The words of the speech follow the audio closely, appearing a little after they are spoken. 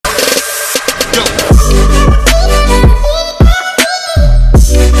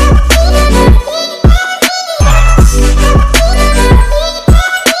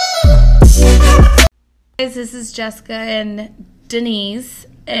is Jessica and Denise.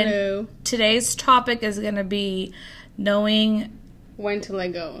 And hello. Today's topic is going to be knowing when to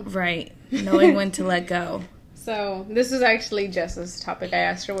let go. Right. Knowing when to let go. So, this is actually Jess's topic. I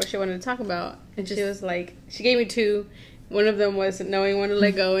asked her what she wanted to talk about. And she was like, she gave me two. One of them was knowing when to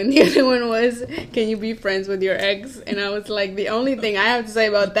let go. And the other one was, can you be friends with your ex? And I was like, the only thing I have to say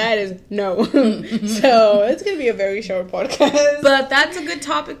about that is no. So, it's going to be a very short podcast. But that's a good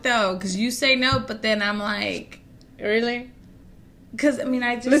topic, though. Because you say no, but then I'm like... Really? Because, I mean,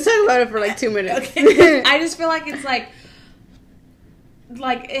 I just... Let's talk about it for like 2 minutes. Okay. I just feel like it's like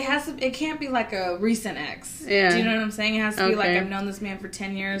it can't be like a recent ex. Yeah. Do you know what I'm saying? It has to be like, I've known this man for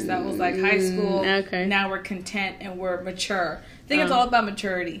 10 years. That was like high school. Okay. Now we're content and we're mature. I think it's all about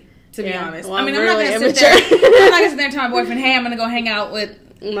maturity, to be honest. Well, I mean, I'm not really going to sit there. I'm not going to sit there and tell my boyfriend, hey, I'm going to go hang out with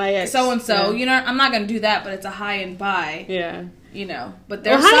my ex. So-and-so. Yeah. You know, I'm not going to do that, but it's a high and by. Yeah. You know, but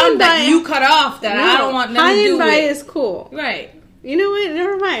there's some that you cut off that I don't want nothing to do with. High and by is cool. Right. You know what?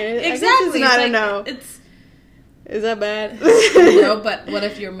 Never mind. Exactly. It's not a no. Is that bad? No, but what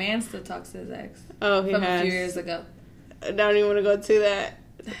if your man still talks to his ex? Oh, he from has. a few years ago. I don't even want to go to that.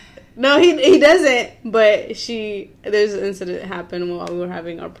 No, he doesn't. But there's an incident that happened while we were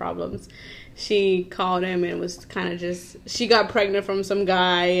having our problems. She called him and was kind of just... She got pregnant from some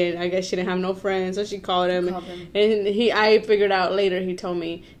guy, and I guess she didn't have no friends, so she called him. And I figured out later, he told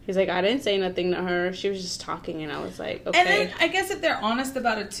me, he's like, I didn't say nothing to her. She was just talking, and I was like, okay. And then, I guess if they're honest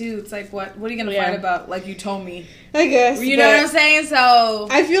about it, too, it's like, what are you going to fight about? Like, you told me. I guess. You know what I'm saying? So...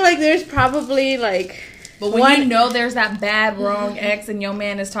 I feel like there's probably, like... But when you know there's that bad, wrong ex, and your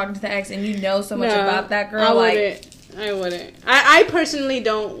man is talking to the ex, and you know so much about that girl, I wouldn't. I personally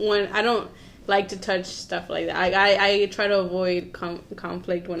I don't like to touch stuff like that. I try to avoid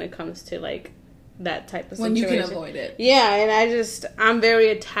conflict when it comes to like that type of situation. When you can avoid it. Yeah, and I'm very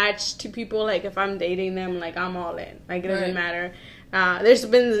attached to people. Like if I'm dating them, like I'm all in. Like it doesn't matter. There's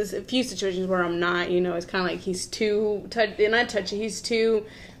been a few situations where I'm not. You know, it's kind of like he's too not touchy. He's too.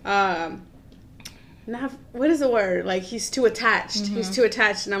 What is the word? Like he's too attached. Mm-hmm. He's too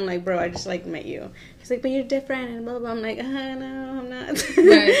attached, and I'm like, bro, I just like met you. He's like, but you're different, and blah blah blah. I'm like, no, I'm not.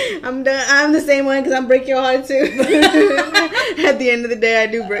 Right. I'm done. I'm the same one because I'm break your heart too. At the end of the day, I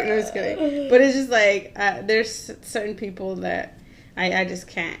do break. No, just kidding. But it's just like there's certain people that I just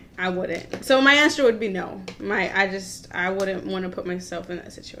can't. I wouldn't. So my answer would be no. I wouldn't want to put myself in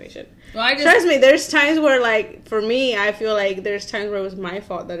that situation. Well, trust me. There's times where, like, for me, I feel like there's times where it was my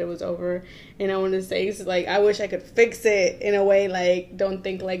fault that it was over, and I want to say, like, I wish I could fix it in a way, like, don't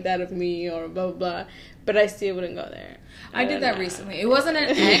think like that of me or blah blah blah. But I still wouldn't go there. I did that recently. It wasn't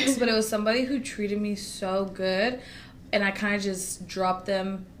an ex, but it was somebody who treated me so good. And I kind of just dropped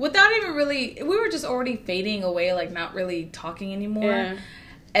them without even really... We were just already fading away, like not really talking anymore. Yeah.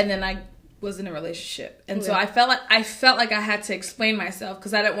 And then I was in a relationship. And so I felt like I had to explain myself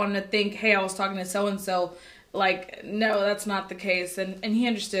because I didn't want to think, hey, I was talking to so-and-so. Like, no, that's not the case. And he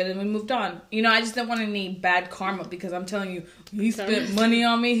understood and we moved on. You know, I just didn't want any bad karma because I'm telling you, he spent money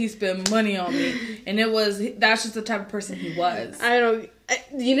on me. And that's just the type of person he was.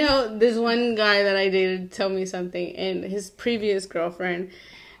 You know, there's one guy that I dated tell me something, and his previous girlfriend,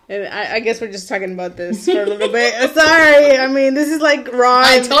 and I guess we're just talking about this for a little bit. Sorry, I mean, this is like raw.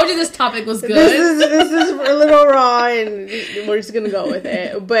 I told you this topic was good. This is a little raw, and we're just gonna go with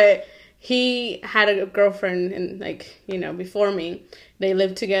it. But he had a girlfriend, and like, you know, before me, they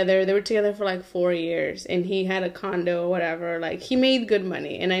lived together. They were together for like 4 years, and he had a condo or whatever. Like, he made good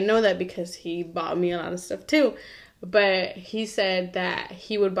money, and I know that because he bought me a lot of stuff too. But he said that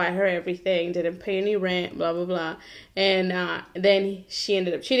he would buy her everything, didn't pay any rent, blah, blah, blah. And then she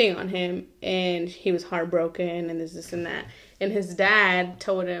ended up cheating on him, and he was heartbroken, and this and that. And his dad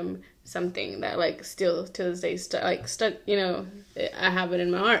told him something that, like, still to this day stuck, you know, I have it in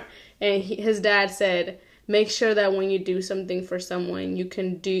my heart. And his dad said, make sure that when you do something for someone, you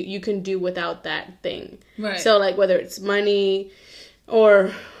can do without that thing. Right. So, like, whether it's money...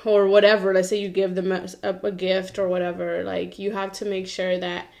 Or whatever, let's say you give them a gift or whatever, like, you have to make sure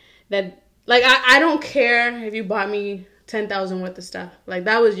that like, I don't care if you bought me 10,000 worth of stuff. Like,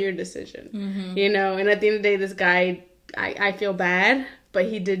 that was your decision, you know? And at the end of the day, this guy, I feel bad, but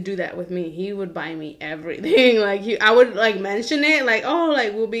he did do that with me. He would buy me everything. Like, I would, like, mention it, like, oh,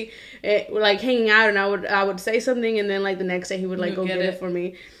 like, we'll be, like, hanging out, and I would say something, and then, like, the next day he would, like, go get it for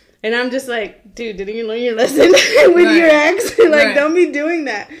me. And I'm just like, dude, didn't you learn your lesson with your ex? Like, don't be doing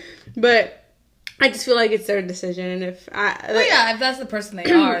that. But I just feel like it's their decision, and if if that's the person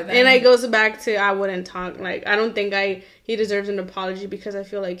they are, then... and it goes back to I wouldn't talk. Like, I don't think he deserves an apology because I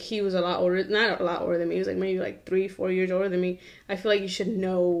feel like he was not a lot older than me. He was like maybe like 3-4 years older than me. I feel like you should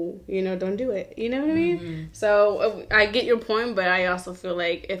know, don't do it. You know what I mean? Mm-hmm. So I get your point, but I also feel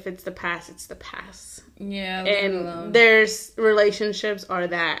like if it's the past, it's the past. Yeah, and there's relationships are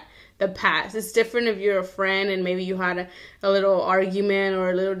that. The past. It's different if you're a friend and maybe you had a little argument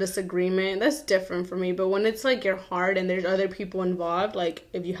or a little disagreement. That's different for me. But when it's like your heart and there's other people involved, like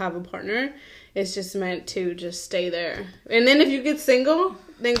if you have a partner, it's just meant to just stay there. And then if you get single,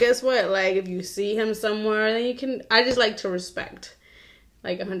 then guess what? Like if you see him somewhere, then you can... I just like to respect.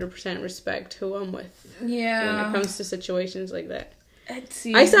 Like 100% respect who I'm with. Yeah. When it comes to situations like that.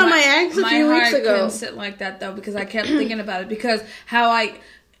 See, I saw my ex a few weeks ago. My heart couldn't sit like that though because I kept thinking about it because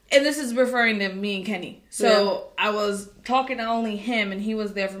and this is referring to me and Kenny. So I was talking to only him, and he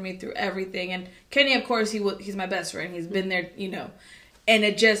was there for me through everything. And Kenny, of course, he's my best friend. He's been there, And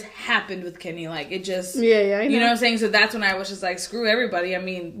it just happened with Kenny. Like, it just... Yeah, I know. You know what I'm saying? So that's when I was just like, screw everybody. I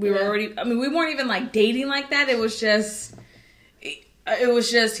mean, we weren't even, like, dating like that. It was just...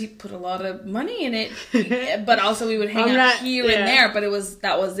 he put a lot of money in it, but also we would hang out here and there, but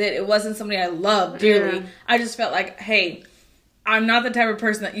that was it. It wasn't somebody I loved dearly. Yeah. I just felt like, hey... I'm not the type of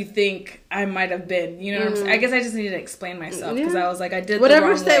person that you think I might have been. You know what I'm saying? I guess I just needed to explain myself because I was like, I did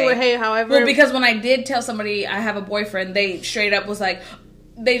whatever the wrong way. Hey, however... Well, because when I did tell somebody I have a boyfriend, they just straight up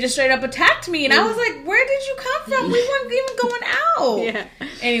attacked me. And I was like, where did you come from? We weren't even going out. Yeah.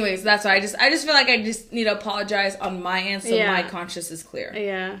 Anyways, that's why I just feel like I just need to apologize on my end so my conscience is clear.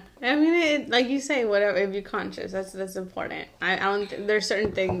 Yeah. I mean, like you say, whatever, if you're conscious, that's important. I don't there's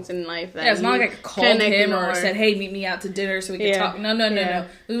certain things in life that it's not like I called him or said, hey, meet me out to dinner so we can talk. No.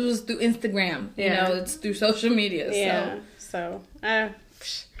 It was through Instagram. It's through social media. Yeah. So I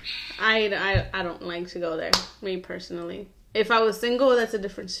don't like to go there, me personally. If I was single, that's a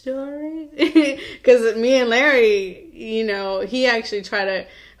different story. Because me and Larry, he actually tried to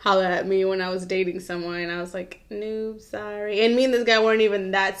holler at me when I was dating someone. And I was like, no, sorry. And me and this guy weren't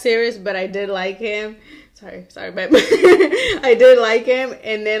even that serious, but I did like him. Sorry, but I did like him.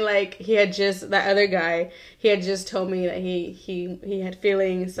 And then, like, that other guy, he had just told me that he had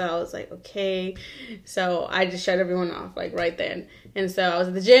feelings. So I was like, okay. So I just shut everyone off, like, right then. And so I was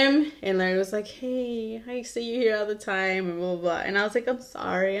at the gym, and Larry was like, hey, I see you here all the time, and blah, blah, blah. And I was like, I'm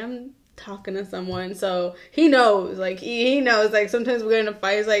sorry, I'm talking to someone. So he knows, like, he knows, like, sometimes we're in a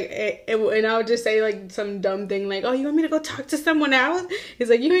fight, it's like, and I would just say, like, some dumb thing, like, oh, you want me to go talk to someone else? He's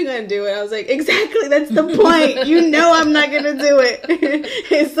like, you ain't gonna do it. I was like, exactly, that's the point. I'm not gonna do it.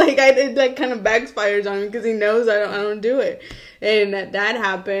 It's like, it like kind of backfires on me, because he knows I don't do it. And that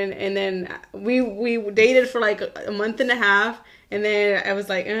happened, and then we dated for, like, a month and a half. And then I was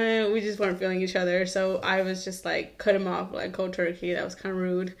like, we just weren't feeling each other. So I was just like, cut him off like cold turkey. That was kind of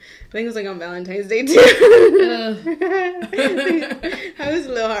rude. I think it was like on Valentine's Day too. I was a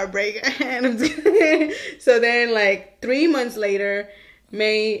little heartbreaker. So then like 3 months later,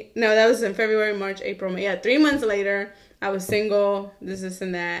 that was in February, March, April, May. Yeah, 3 months later, I was single, this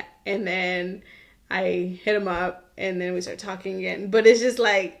and that. And then I hit him up. And then we start talking again. But it's just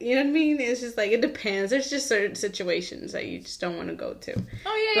like, you know what I mean? It's just like, it depends. There's just certain situations that you just don't want to go to.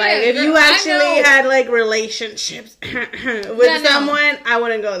 Oh, yeah, like, if you actually had, like, relationships with someone, I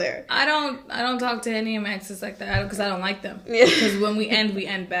wouldn't go there. I don't talk to any of my exes like that because I don't like them. Because when we end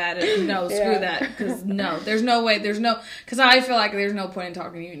bad. And no, screw that. Because there's no way. Because I feel like there's no point in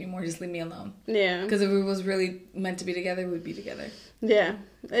talking to you anymore. Just leave me alone. Yeah. Because if we was really meant to be together, we'd be together. Yeah.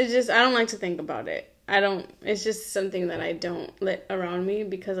 It's just, I don't like to think about it. It's just something that I don't let around me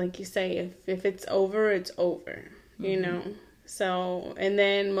because, like you say, if it's over, it's over, So, and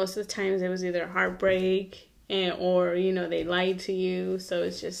then most of the times it was either heartbreak or, they lied to you. So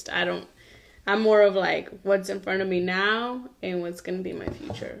it's just, I'm more of like what's in front of me now and what's going to be my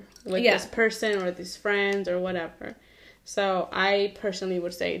future with this person or these friends or whatever. So I personally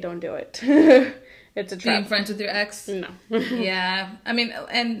would say don't do it. It's a trap. Being friends with your ex? No. Yeah. I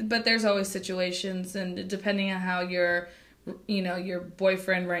mean, but there's always situations, and depending on how your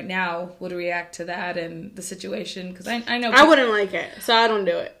boyfriend right now would react to that and the situation, because I know... I wouldn't like it, so I don't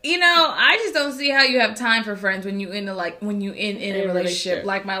do it. I just don't see how you have time for friends when you in a relationship.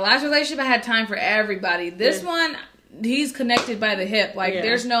 Like, my last relationship, I had time for everybody. This one... He's connected by the hip. Like,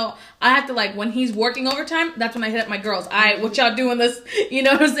 there's no... I have to, like, when he's working overtime, that's when I hit up my girls. What y'all doing this? You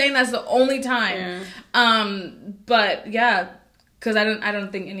know what I'm saying? That's the only time. Yeah. But, yeah, because I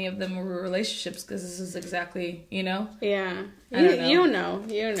don't think any of them were relationships, because this is exactly, Yeah. You know.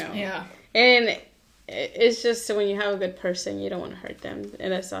 Yeah. And it's just when you have a good person, you don't want to hurt them.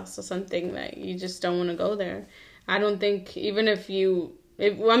 And that's also something that you just don't want to go there. I don't think, even if you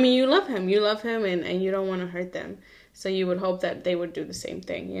love him and you don't want to hurt them. So you would hope that they would do the same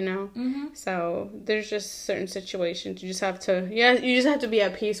thing, you know? Mm-hmm. So there's just certain situations you just have to be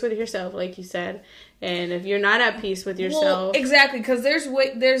at peace with yourself, like you said. And if you're not at peace with yourself... Well, exactly, because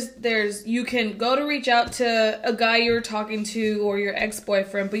there's you can go to reach out to a guy you're talking to or your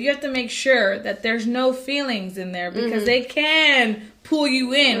ex-boyfriend, but you have to make sure that there's no feelings in there, because they can pull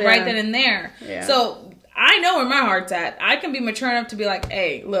you in right then and there. Yeah. So I know where my heart's at. I can be mature enough to be like,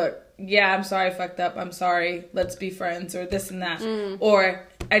 hey, look, yeah, I'm sorry I fucked up. I'm sorry. Let's be friends, or this and that. Or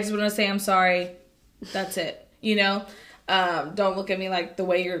I just want to say I'm sorry. That's it. You know? Don't look at me like the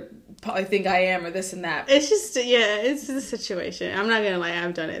way you're probably think I am, or this and that. It's just, it's the situation. I'm not going to lie,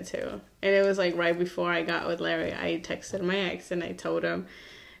 I've done it too. And it was like right before I got with Larry, I texted my ex and I told him,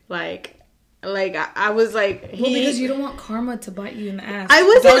 like I was like, because you don't want karma to bite you in the ass.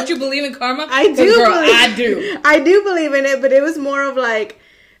 Don't you believe in karma? I do. Girl, I do. I do believe in it, but it was more of like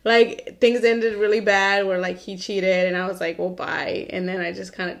things ended really bad where like he cheated and I was like, well, bye, and then I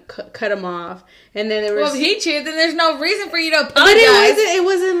just kind of cut him off, and then there was, well, if he cheated, then there's no reason for you to apologize. But it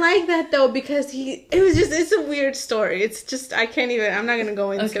wasn't like that though, because it's a weird story. It's just, I'm not gonna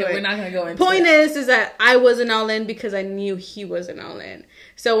go into it. We're not gonna go into Point is that I wasn't all in because I knew he wasn't all in.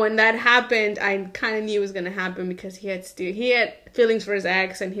 So when that happened, I kind of knew it was gonna happen because he had feelings for his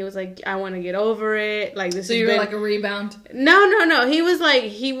ex, and he was like, I want to get over it. Like, this. So you were like a rebound? No. He was like,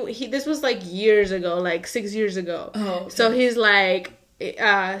 he this was like years ago, like 6 years ago. Oh. Okay. So he's like,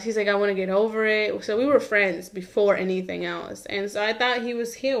 I want to get over it. So we were friends before anything else, and so I thought he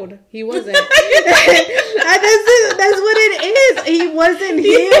was healed. He wasn't. That's what it is. He wasn't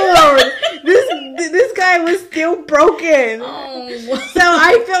healed. This guy was still broken. Oh. So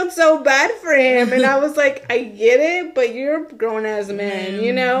I felt so bad for him, and I was like, I get it, but you're a grown ass man,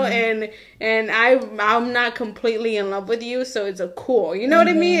 you know, and I'm not completely in love with you, so it's a cool, you know what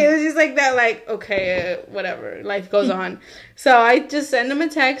I mean? It was just like that, like, okay, whatever, life goes on. So I just sent him a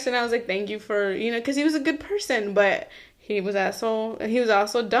text, and I was like, thank you for, you know, because he was a good person, but he was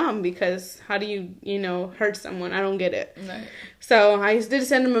also dumb, because how do you know, hurt someone? I don't get it. Right. So I did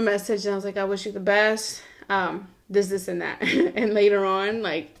send him a message, and I was like, I wish you the best, this, and that. And later on,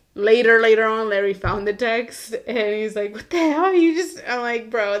 Larry found the text, and he's like, what the hell? I'm like,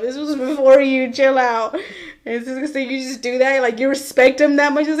 bro, this was before you, chill out. And so you just do that? Like, you respect him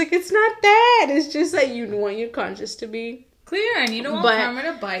that much? I was like, it's not that. It's just that you want your conscience to be clear, and you don't want karma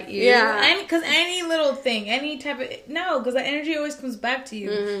to bite you. Yeah. Because any little thing, any type of... No, because the energy always comes back to you.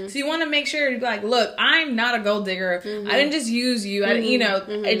 Mm-hmm. So you want to make sure to be like, look, I'm not a gold digger. Mm-hmm. I didn't just use you.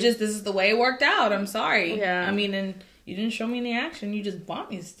 This is the way it worked out. I'm sorry. Yeah. I mean, and you didn't show me any action. You just bought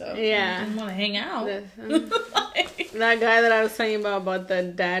me stuff. Yeah. You didn't want to hang out. That guy that I was telling you about the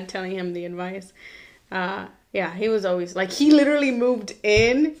dad telling him the advice. He was always... Like, he literally moved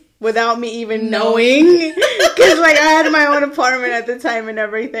in without me even knowing. Because, like, I had my own apartment at the time and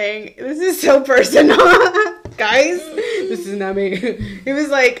everything. This is so personal. Guys, this is not me. It was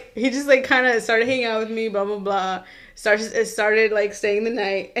like, he just, like, kind of started hanging out with me, blah, blah, blah. Started like staying the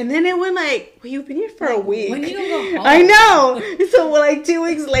night, and then it went like, well, you've been here for a week. When you go home? I know. So like 2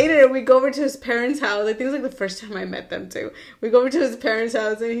 weeks later, we go over to his parents' house. I think it was like the first time I met them too. We go over to his parents'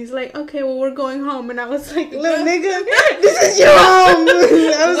 house, and he's like, okay, well, we're going home. And I was like, little nigga, this is your home.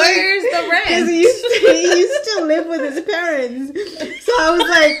 Where's the rent? Because he used to live with his parents. So I was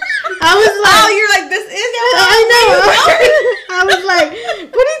like, oh, you're like, this is your home? I know. I was like,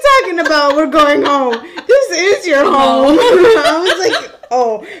 what are you talking about? We're going home. This is your home. I was like,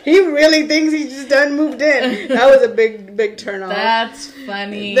 oh, he really thinks he just done moved in. That was a big turn off. That's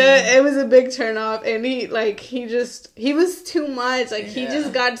funny. It was a big turn off, and he was too much. Like, he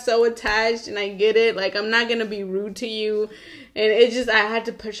just got so attached, and I get it. Like, I'm not gonna be rude to you. And it just, I had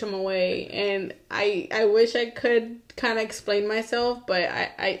to push him away. And I wish I could kind of explain myself, but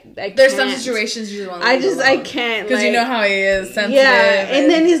I There's can't. some situations you want to I can't. Because you know how he is, sensitive. Yeah, and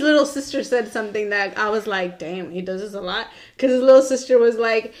then his little sister said something that I was like, damn, he does this a lot. Because his little sister was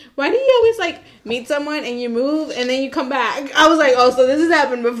like, why do you always, like, meet someone and you move and then you come back? I was like, oh, so this has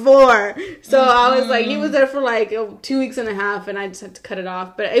happened before. So I was like, he was there for, like, 2 weeks and a half, and I just had to cut it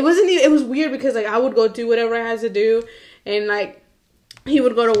off. But it was weird because, like, I would go do whatever I had to do. And, like, he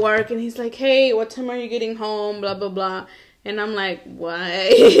would go to work, and he's like, hey, what time are you getting home? Blah, blah, blah. And I'm like, what?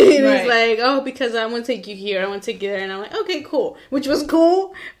 And he's like, oh, because I want to take you here. I want to take you there. And I'm like, okay, cool. Which was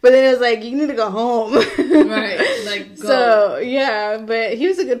cool. But then it was like, you need to go home. Right. Like, go. So, yeah. But he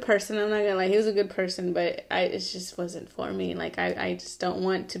was a good person. I'm not going to lie. He was a good person. But it just wasn't for me. Like, I just don't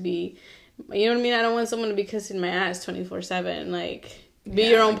want to be You know what I mean? I don't want someone to be kissing my ass 24/7. Like, be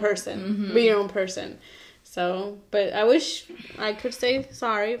your own person. Mm-hmm. Be your own person. So, but I wish I could say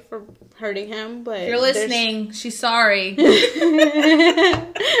sorry for hurting him, but... If you're listening, she's sorry.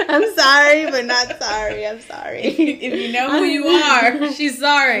 I'm sorry, but not sorry. I'm sorry. If you know who you are, she's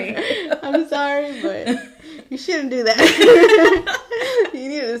sorry. I'm sorry, but you shouldn't do that. You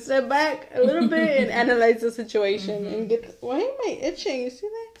need to step back a little bit and analyze the situation and get... Why am I itching? You see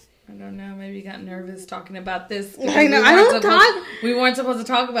that? I don't know. Maybe you got nervous talking about this. I know. I don't talk. We weren't supposed to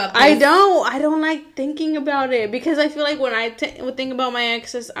talk about this. I don't like thinking about it because I feel like when I would think about my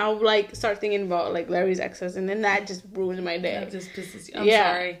exes, I'll like start thinking about like Larry's exes, and then that just ruins my day. That just pisses you. I'm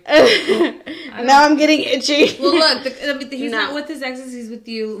sorry. Now I'm getting itchy. Well, look, he's not with his exes. He's with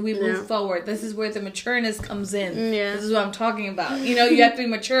you. We move forward. This is where the matureness comes in. Yeah. This is what I'm talking about. You know, you have to be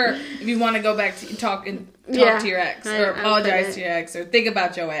mature if you want to go back to talk to your ex or apologize to your ex or think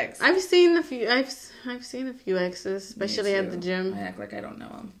about your ex. I've seen a few exes, especially at the gym. I act like I don't know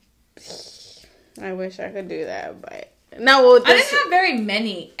them. I wish I could do that, but no. I didn't have very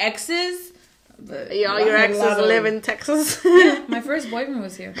many exes. But your exes live in Texas. Yeah, my first boyfriend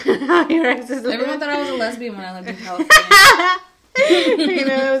was here. Your exes. Everyone thought I was a lesbian when I lived in California. You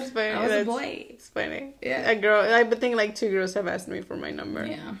know, it's funny. I was a boy. It's funny. Yeah, a girl. I think like 2 girls have asked me for my number.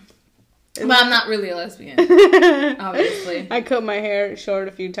 Yeah. But I'm not really a lesbian, obviously. I cut my hair short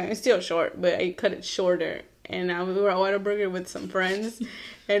a few times. It's still short, but I cut it shorter. And we were at Whataburger with some friends.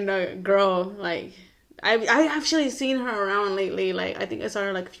 And a girl, like... I actually seen her around lately. Like, I think I saw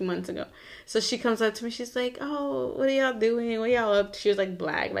her like a few months ago. So she comes up to me. She's like, oh, what are y'all doing? What y'all up to? She was like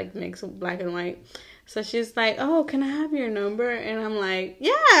black, like mix of black and white. So she's like, oh, can I have your number? And I'm like,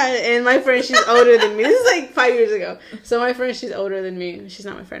 yeah. And my friend, she's older than me. This is like 5 years ago. So my friend, she's older than me. She's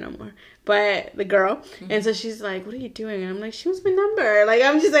not my friend no more. But the girl. Mm-hmm. And so she's like, what are you doing? And I'm like, she was my number. Like,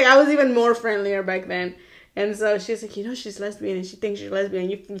 I'm just like, I was even more friendlier back then. And so she's like, you know, she's lesbian and she thinks you're lesbian.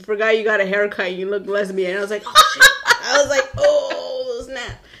 You forgot you got a haircut. You look lesbian. And I was like, oh, shit. I was like, oh,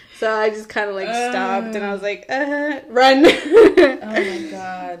 snap. So I just kind of like stopped and I was like, run. Oh my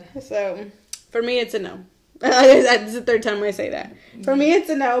God. So for me, it's a no. This is the third time I say that. For me, it's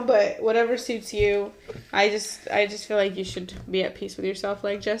a no, but whatever suits you. I just feel like you should be at peace with yourself,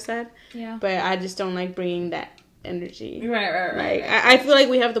 like Jess said. Yeah. But I just don't like bringing that energy. Right. Like I feel like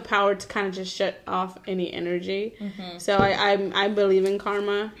we have the power to kind of just shut off any energy. Mm-hmm. So I believe in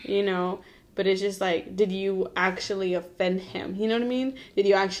karma, you know. But it's just like, did you actually offend him? You know what I mean? Did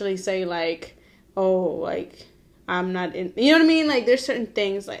you actually say like, oh, like, I'm not in, you know what I mean? Like, there's certain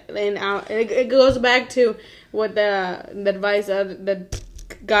things like, and it goes back to what the advice the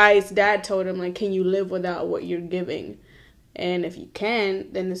guy's dad told him, like, can you live without what you're giving? And if you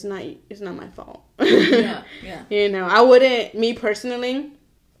can, then it's not my fault. Yeah. You know, I wouldn't, me personally,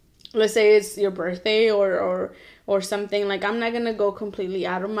 let's say it's your birthday or something, like, I'm not gonna go completely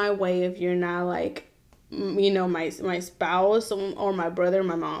out of my way if you're not, like, you know, my spouse or my brother,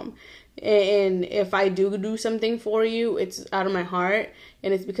 my mom. And if I do something for you, it's out of my heart,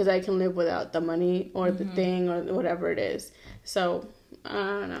 and it's because I can live without the money or the thing or whatever it is. So, I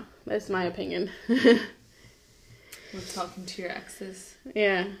don't know. That's my opinion. We're talking to your exes.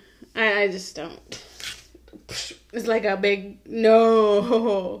 Yeah. I just don't. It's like a big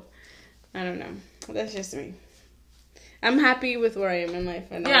no. I don't know. That's just me. I'm happy with where I am in life.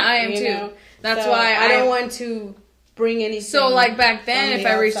 And I am too. Know? That's why I don't want to bring anything. So like back then, if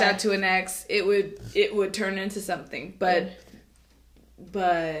I reached out to an ex, it would turn into something. But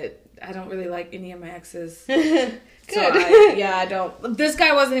I don't really like any of my exes. Good. So I don't. This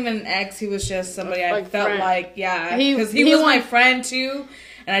guy wasn't even an ex. He was just somebody I felt friend. Like, because he was my friend too,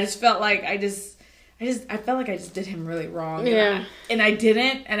 and I just felt like I felt like I just did him really wrong. Yeah. And I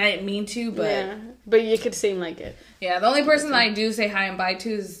didn't mean to, but... Yeah. But you could seem like it. Yeah, the only person that I do say hi and bye to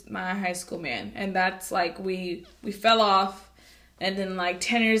is my high school man. And that's like, we fell off. And then like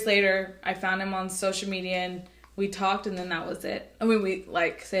 10 years later, I found him on social media and we talked and then that was it. I mean, we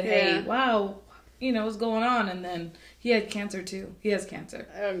like said, hey, wow, you know, what's going on? And then he had cancer too. He has cancer.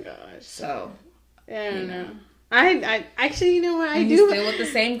 Oh, gosh. So, yeah, I don't know. I actually, you know what, I do. He's still with the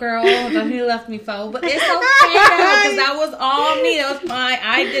same girl that he left me for, but it's okay though, because that was all me. That was fine.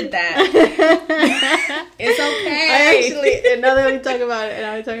 I did that. It's okay. I actually, now that we talk about it,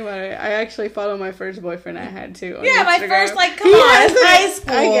 I actually follow my first boyfriend I had too. Yeah, Instagram. My first, like, come on, it's high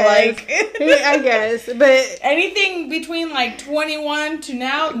school. I guess, but anything between like 21 to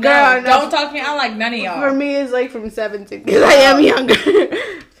now, girl, don't talk to me. I like none of y'all. For me, it's like from 17 because I am younger.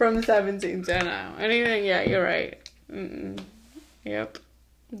 From 17 to now. Anything, yeah, you're right. Mm-mm. Yep.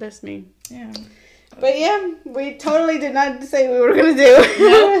 That's me. Yeah. But yeah, we totally did not say we were gonna do.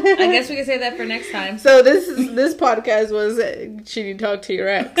 No, I guess we can say that for next time. So this podcast was should you talk to your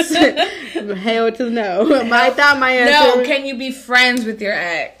ex? Hell to no. I thought my answer. No, can you be friends with your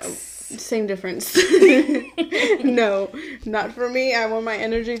ex? Same difference. No, not for me. I want my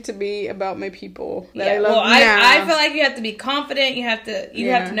energy to be about my people that I love. Well, I feel like you have to be confident. You have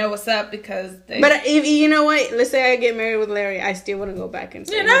to know what's up because. But if you know what, let's say I get married with Larry, I still want to go back and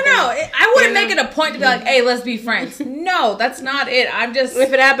say. Yeah, no. I wouldn't make it a point to be like, "Hey, let's be friends." No, that's not it. I'm just.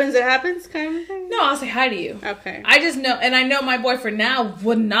 If it happens, it happens, kind of thing. No, I'll say hi to you. Okay. I just know, and I know my boyfriend now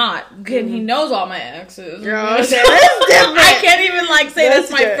would not. And he knows all my exes. Girl, that's different. I can't even say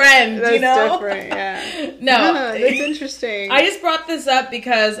that's my friend. That's you know? different, yeah. No. That's interesting. I just brought this up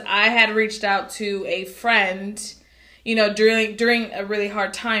because I had reached out to a friend, during a really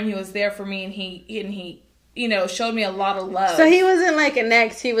hard time. He was there for me and he showed me a lot of love. So he wasn't like an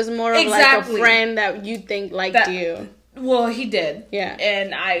ex, he was more of like a friend that you think liked you. Well, he did. Yeah.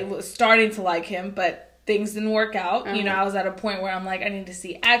 And I was starting to like him, but things didn't work out. Uh-huh. I was at a point where I'm like, I need to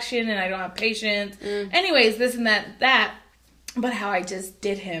see action and I don't have patience. Anyways, this and that. But how I just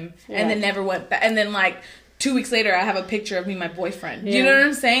did him and then never went back. And then 2 weeks later, I have a picture of me and my boyfriend. Yeah. You know what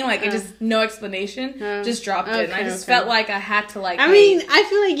I'm saying? It just, no explanation, just dropped it. And I just felt like I had to I mean, I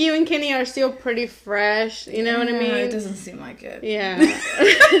feel like you and Kenny are still pretty fresh. You know what I mean? It doesn't seem like it. Yeah.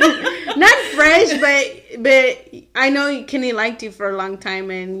 Not fresh, but I know Kenny liked you for a long time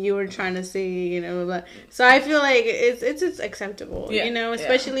and you were trying to see, so I feel like it's acceptable,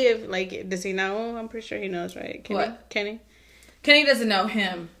 especially if, does he know? I'm pretty sure he knows, right? Kenny? Kenny doesn't know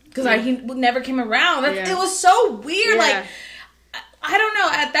him because he never came around. It was so weird. Yeah. I don't know.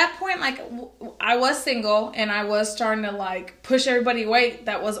 At that point, I was single and I was starting to push everybody away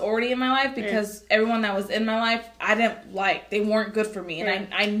that was already in my life because everyone that was in my life I didn't like. They weren't good for me, and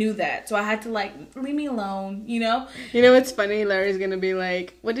I knew that. So I had to leave me alone. You know what's funny? Larry's gonna be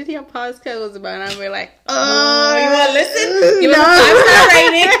like, "What did your podcast was about?" And I'll be like, "Oh, you want to listen? Give us a 5-star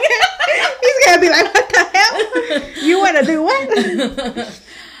rating." He's gonna be like, "What the hell? You want to do what?"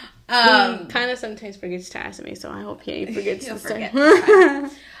 He kind of sometimes forgets to ask me, so I hope he forgets to forget.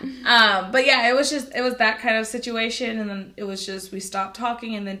 But yeah, it was that kind of situation, and then it was just we stopped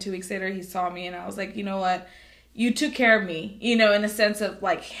talking, and then 2 weeks later he saw me, and I was like, you know what, you took care of me, in the sense of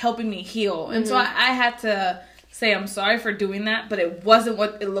helping me heal, and so I had to say I'm sorry for doing that, but it wasn't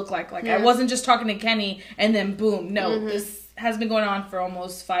what it looked like. I wasn't just talking to Kenny and then boom. No, this has been going on for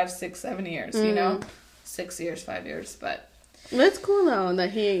almost 5, 6, 7 years. 6 years, 5 years, but. That's cool though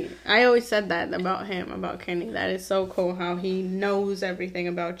that I always said that about him, about Kenny. That is so cool how he knows everything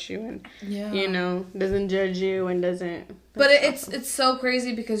about you and doesn't judge you and doesn't. But it's so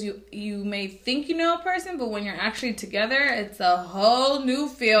crazy because you may think you know a person, but when you're actually together, it's a whole new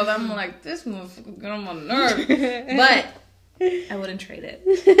field. I'm like, this motherfucker got on my nerve, but I wouldn't trade it.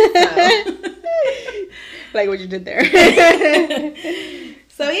 So. Like what you did there.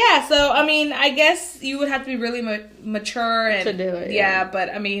 So yeah, I mean, I guess you would have to be really mature and to do it. Yeah, but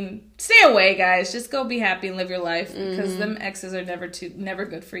I mean, stay away, guys. Just go be happy and live your life because them exes are never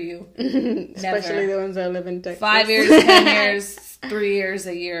good for you. Especially the ones that live in Texas. 5 years, 10 years, 3 years,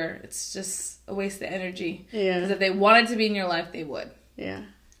 a year. It's just a waste of energy. Yeah. Because if they wanted to be in your life, they would. Yeah.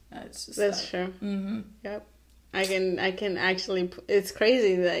 That's true. Mm-hmm. Yep. I can actually. It's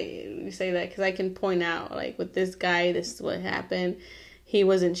crazy that you say that because I can point out with this guy, this is what happened. He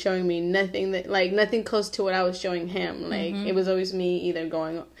wasn't showing me nothing nothing close to what I was showing him. It was always me either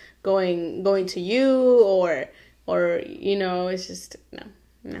going to you or it's just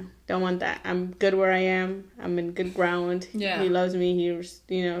no, don't want that. I'm good where I am. I'm in good ground. Yeah. He loves me. He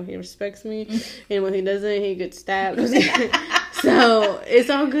respects me. And when he doesn't, he gets stabbed. So it's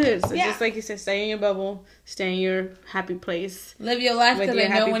all good. So just like you said, stay in your bubble, stay in your happy place. Live your life because I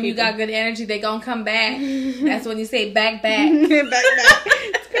know when you got good energy, they gonna come back. That's when you say back. back.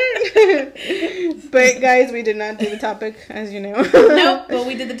 But guys, we did not do the topic, as you know. Nope, but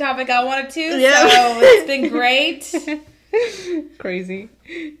we did the topic I wanted to. Yeah. So it's been great. Crazy.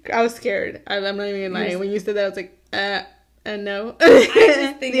 I was scared. I'm not even lying. When you said that, I was like, no. I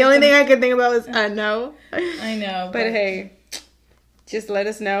just think the only thing I could think about was no. I know. But hey, just let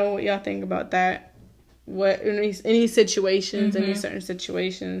us know what y'all think about that. What any situations, any certain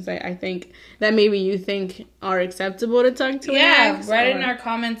situations that I think that maybe you think are acceptable to talk to. Yeah, write it in our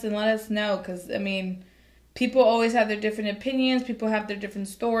comments and let us know because I mean, people always have their different opinions. People have their different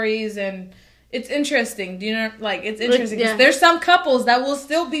stories and. It's interesting. Do you know? It's interesting. Yeah. There's some couples that will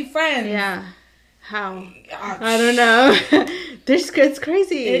still be friends. Yeah. How? I don't know. It's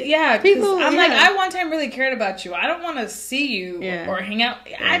crazy. Yeah. People. I'm I one time really cared about you. I don't want to see you or hang out.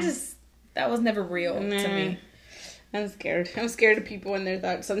 I just that was never real to me. I'm scared. I'm scared of people and their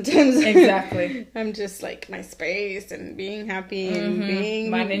thoughts sometimes. Exactly. I'm just like my space and being happy and being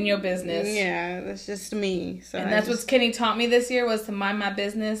minding your business. Yeah, that's just me. So and that's what Kenny taught me this year, was to mind my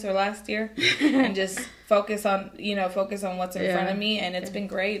business, or last year, and just focus on what's in front of me. And it's been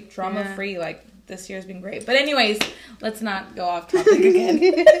great, drama free. Like, this year's been great. But anyways, let's not go off topic again.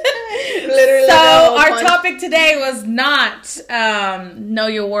 Literally. So our topic today was not know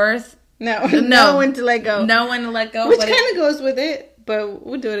your worth. Know when to let go. Know when to let go. Which kind of goes with it, but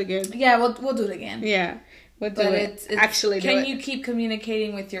we'll do it again. Yeah, we'll do it again. Yeah, we'll do it. Actually, can you keep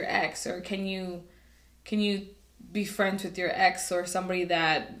communicating with your ex, or can you be friends with your ex or somebody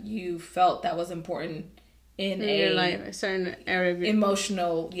that you felt that was important in your life, a certain area of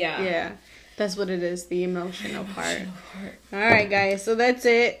emotional? Yeah, that's what it is. The emotional part. All right, guys. So that's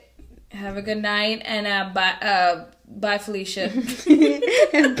it. Have a good night, and bye, Felicia.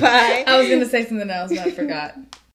 Bye. I was gonna say something else, but I forgot.